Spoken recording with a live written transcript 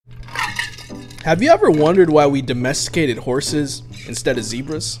Have you ever wondered why we domesticated horses instead of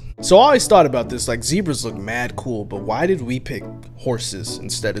zebras? So I always thought about this, like zebras look mad cool, but why did we pick horses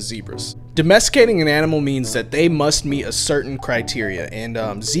instead of zebras? Domesticating an animal means that they must meet a certain criteria,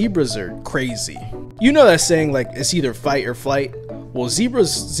 and zebras are crazy. You know that saying, like, it's either fight or flight? Well,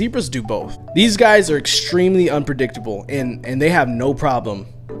 zebras do both. These guys are extremely unpredictable, and they have no problem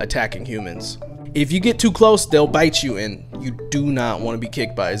attacking humans. If you get too close, they'll bite you, and you do not want to be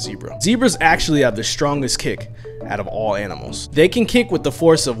kicked by a zebra. Zebras actually have the strongest kick out of all animals. They can kick with the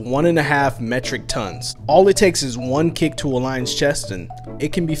force of 1.5 metric tons. All it takes is one kick to a lion's chest, and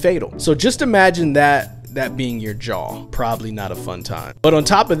it can be fatal. So just imagine that being your jaw. Probably not a fun time. But on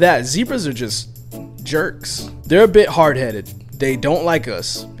top of that, zebras are just jerks. They're a bit hard-headed. They don't like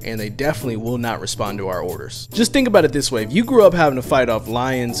us, and they definitely will not respond to our orders. Just think about it this way. If you grew up having to fight off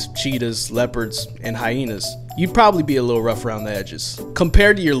lions, cheetahs, leopards, and hyenas, you'd probably be a little rough around the edges.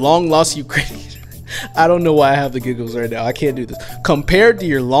 Compared to your long-lost Ukrainian... I don't know why I have the giggles right now. I can't do this. Compared to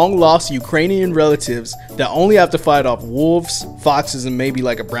your long-lost Ukrainian relatives that only have to fight off wolves, foxes, and maybe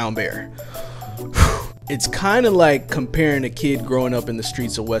like a brown bear. It's kind of like comparing a kid growing up in the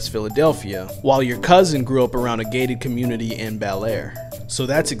streets of West Philadelphia while your cousin grew up around a gated community in Bel Air. So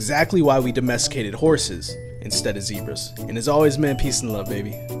that's exactly why we domesticated horses instead of zebras. And as always, man, peace and love,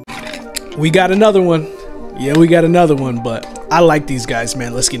 baby. We got another one. Yeah, we got another one, but I like these guys,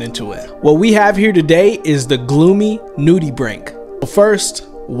 man. Let's get into it. What we have here today is the Gloomy Nudibranch. Well, first,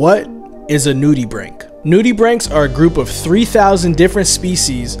 what is a nudibranch? Nudibranchs are a group of 3,000 different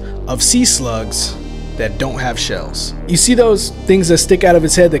species of sea slugs that don't have shells. You see those things that stick out of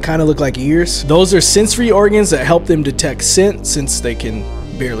its head that kind of look like ears? Those are sensory organs that help them detect scent since they can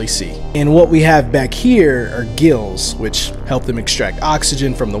barely see. And what we have back here are gills, which help them extract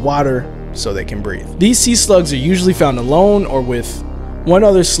oxygen from the water so they can breathe. These sea slugs are usually found alone or with one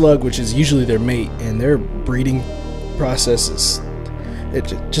other slug, which is usually their mate, and their breeding processes,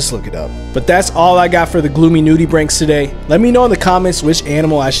 just look it up. But that's all I got for the Gloomy Nudibranchs today. Let me know in the comments which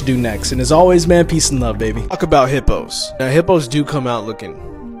animal I should do next. And as always, man, peace and love, baby. Talk about hippos. Now, hippos do come out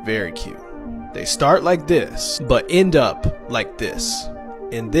looking very cute. They start like this, but end up like this.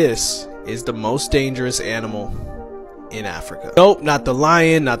 And this is the most dangerous animal in Africa. Nope, not the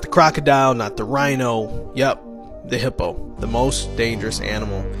lion, not the crocodile, not the rhino. Yep, the hippo. The most dangerous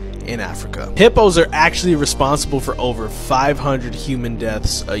animal in Africa. Hippos are actually responsible for over 500 human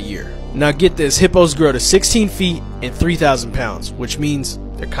deaths a year. Now get this, hippos grow to 16 feet and 3,000 pounds, which means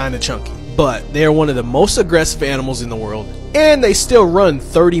they're kind of chunky. But they are one of the most aggressive animals in the world, and they still run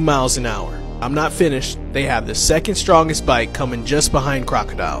 30 miles an hour. I'm not finished. They have the second strongest bite, coming just behind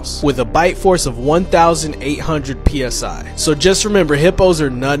crocodiles, with a bite force of 1,800 psi. So just remember, hippos are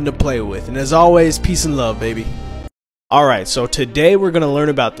nothing to play with. And as always, peace and love, baby. Alright, so today we're going to learn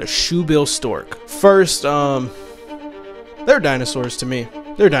about the Shoebill Stork. First, they're dinosaurs to me.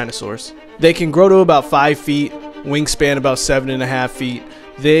 They're dinosaurs. They can grow to about 5 feet, wingspan about 7.5 feet.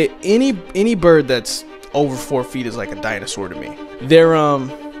 Any bird that's over 4 feet is like a dinosaur to me. They're,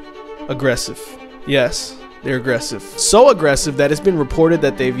 aggressive. Yes, they're aggressive. So aggressive that it's been reported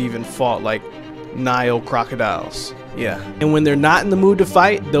that they've even fought like Nile crocodiles. Yeah. And when they're not in the mood to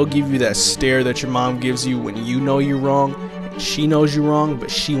fight, they'll give you that stare that your mom gives you when you know you're wrong. She knows you're wrong,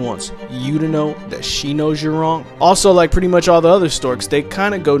 but she wants you to know that she knows you're wrong. Also, like pretty much all the other storks, they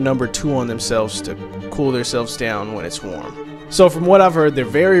kind of go number 2 on themselves to cool themselves down when it's warm. So from what I've heard, they're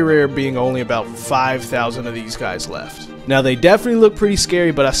very rare, being only about 5,000 of these guys left. Now, they definitely look pretty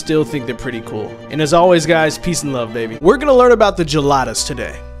scary, but I still think they're pretty cool. And as always, guys, peace and love, baby. We're going to learn about the Geladas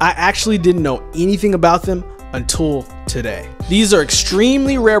today. I actually didn't know anything about them until today. These are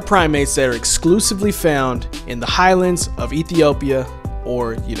extremely rare primates that are exclusively found in the highlands of Ethiopia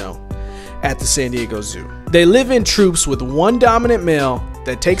or, you know, at the San Diego Zoo. They live in troops with one dominant male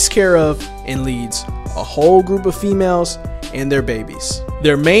that takes care of and leads a whole group of females and their babies.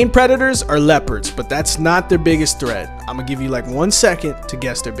 Their main predators are leopards, but that's not their biggest threat. I'm gonna give you like 1 second to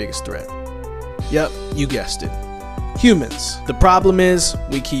guess their biggest threat. Yep, you guessed it. Humans. The problem is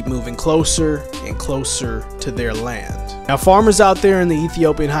we keep moving closer and closer to their land. Now, farmers out there in the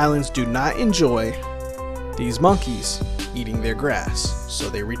Ethiopian highlands do not enjoy these monkeys eating their grass, so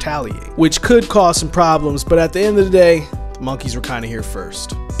they retaliate, which could cause some problems, but at the end of the day, the monkeys were kind of here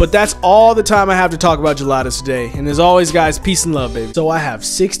first. But that's all the time I have to talk about Geladas today. And as always, guys, peace and love, baby. So I have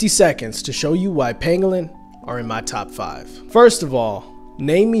 60 seconds to show you why pangolin are in my top 5. First of all,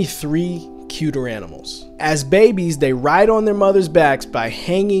 name me 3 cuter animals. As babies, they ride on their mother's backs by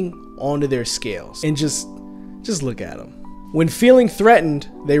hanging onto their scales. And just look at them. When feeling threatened,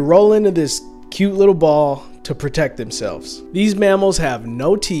 they roll into this cute little ball to protect themselves. These mammals have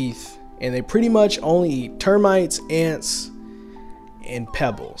no teeth and they pretty much only eat termites, ants, and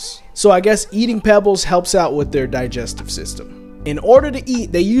pebbles. So I guess eating pebbles helps out with their digestive system. In order to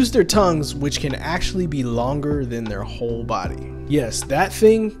eat, they use their tongues, which can actually be longer than their whole body. Yes, that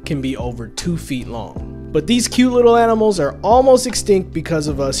thing can be over 2 feet long. But these cute little animals are almost extinct because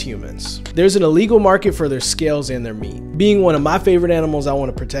of us humans. There's an illegal market for their scales and their meat. Being one of my favorite animals, I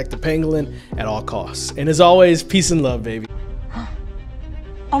want to protect the pangolin at all costs. And as always, peace and love, baby.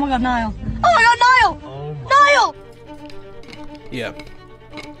 Oh my god, Niall. Oh my god, Niall! Niall! Yeah.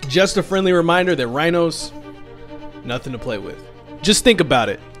 Just a friendly reminder that rhinos, nothing to play with. Just think about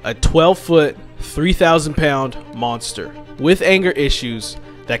it. A 12-foot, 3,000-pound monster with anger issues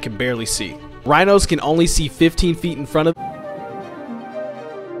that can barely see. Rhinos can only see 15 feet in front of them.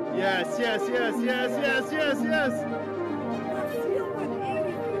 Yes, yes, yes, yes, yes, yes, yes.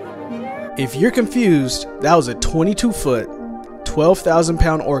 If you're confused, that was a 22-foot,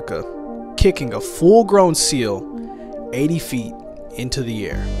 12,000-pound orca kicking a full-grown seal 80 feet into the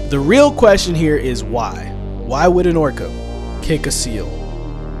air. The real question here is why? Why would an orca kick a seal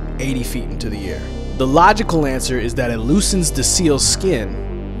 80 feet into the air? The logical answer is that it loosens the seal's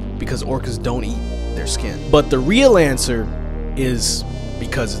skin because orcas don't eat their skin. But the real answer is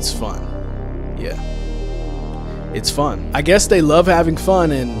because it's fun. Yeah, it's fun. I guess they love having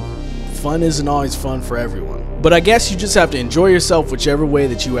fun, and fun isn't always fun for everyone. But I guess you just have to enjoy yourself whichever way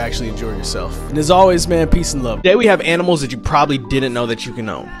that you actually enjoy yourself. And as always, man, peace and love. Today we have animals that you probably didn't know that you can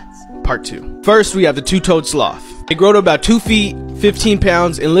own. Part 2. First, we have the two-toed sloth. They grow to about 2 feet, 15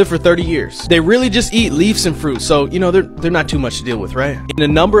 pounds, and live for 30 years. They really just eat leaves and fruit, so, you know, they're not too much to deal with, right? In a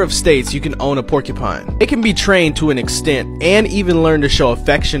number of states, you can own a porcupine. They can be trained to an extent and even learn to show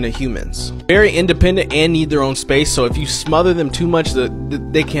affection to humans. Very independent and need their own space, so if you smother them too much,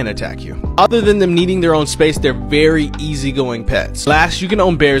 they can't attack you. Other than them needing their own space, they're very easygoing pets. Last, you can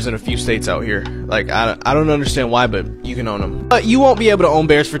own bears in a few states out here. Like, I don't understand why, but you can own them. But you won't be able to own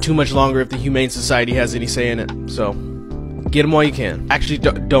bears for too much longer if the Humane Society has any say in it, so get them while you can. Actually,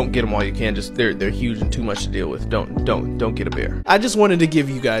 don't get them while you can. Just they're huge and too much to deal with. Don't get a bear. I just wanted to give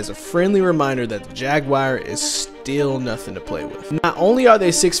you guys a friendly reminder that the Jaguar is still nothing to play with. Not only are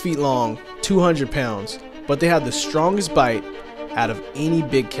they 6 feet long, 200 pounds, but they have the strongest bite out of any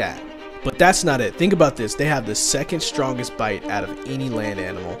big cat. But that's not it. Think about this. They have the second strongest bite out of any land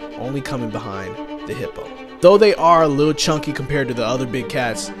animal, only coming behind the hippo. Though they are a little chunky compared to the other big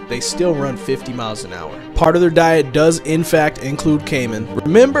cats, they still run 50 miles an hour. Part of their diet does in fact include caiman.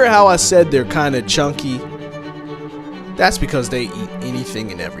 Remember how I said they're kind of chunky? That's because they eat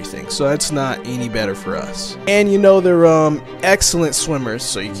anything and everything, so that's not any better for us. And you know, they're excellent swimmers,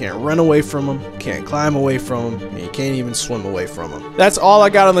 so you can't run away from them, can't climb away from them, and you can't even swim away from them. That's all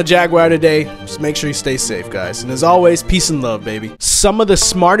I got on the Jaguar today. Just make sure you stay safe, guys. And as always, peace and love, baby. Some of the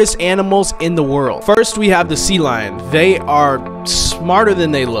smartest animals in the world. First, we have the sea lion. They are smarter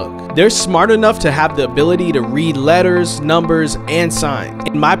than they look. They're smart enough to have the ability to read letters, numbers, and signs.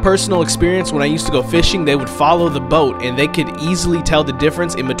 In my personal experience, when I used to go fishing, they would follow the boat and they could easily tell the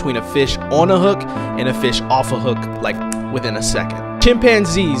difference in between a fish on a hook and a fish off a hook, like within a second.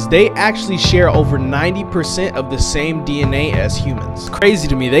 Chimpanzees, they actually share over 90% of the same DNA as humans. It's crazy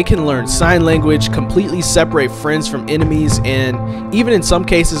to me. They can learn sign language, completely separate friends from enemies, and even in some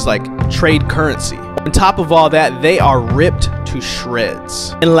cases like trade currency. On top of all that, they are ripped to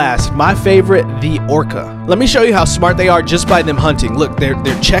shreds. And last, my favorite, the orca. Let me show you how smart they are just by them hunting. Look,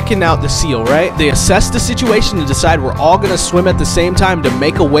 they're checking out the seal, right? They assess the situation and decide we're all gonna swim at the same time to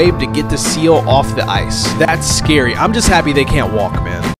make a wave to get the seal off the ice. That's scary. I'm just happy they can't walk, man.